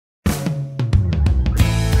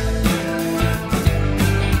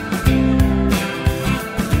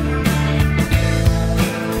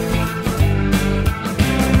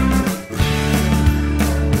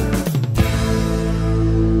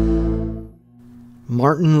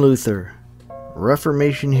Martin Luther,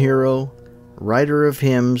 Reformation hero, writer of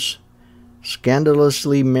hymns,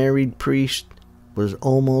 scandalously married priest, was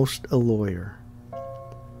almost a lawyer.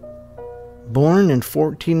 Born in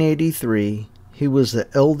 1483, he was the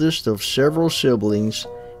eldest of several siblings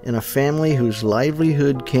in a family whose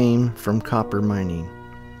livelihood came from copper mining.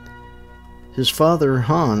 His father,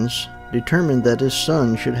 Hans, determined that his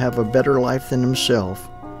son should have a better life than himself,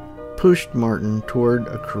 pushed Martin toward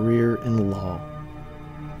a career in law.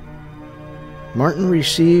 Martin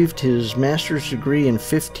received his master's degree in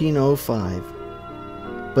 1505,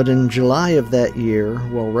 but in July of that year,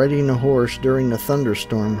 while riding a horse during a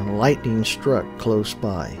thunderstorm, lightning struck close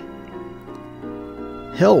by.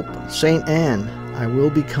 "Help, Saint Anne, I will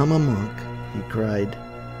become a monk," he cried.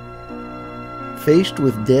 Faced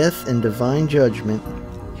with death and divine judgment,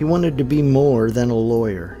 he wanted to be more than a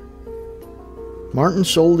lawyer. Martin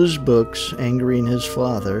sold his books, angering his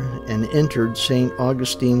father, and entered St.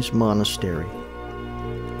 Augustine's monastery.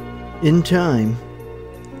 In time,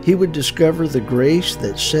 he would discover the grace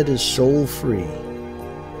that set his soul free.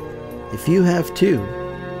 If you have too,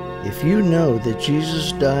 if you know that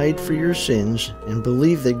Jesus died for your sins and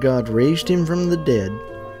believe that God raised him from the dead,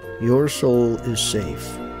 your soul is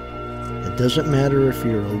safe. It doesn't matter if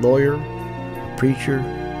you're a lawyer, a preacher,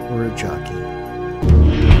 or a jockey.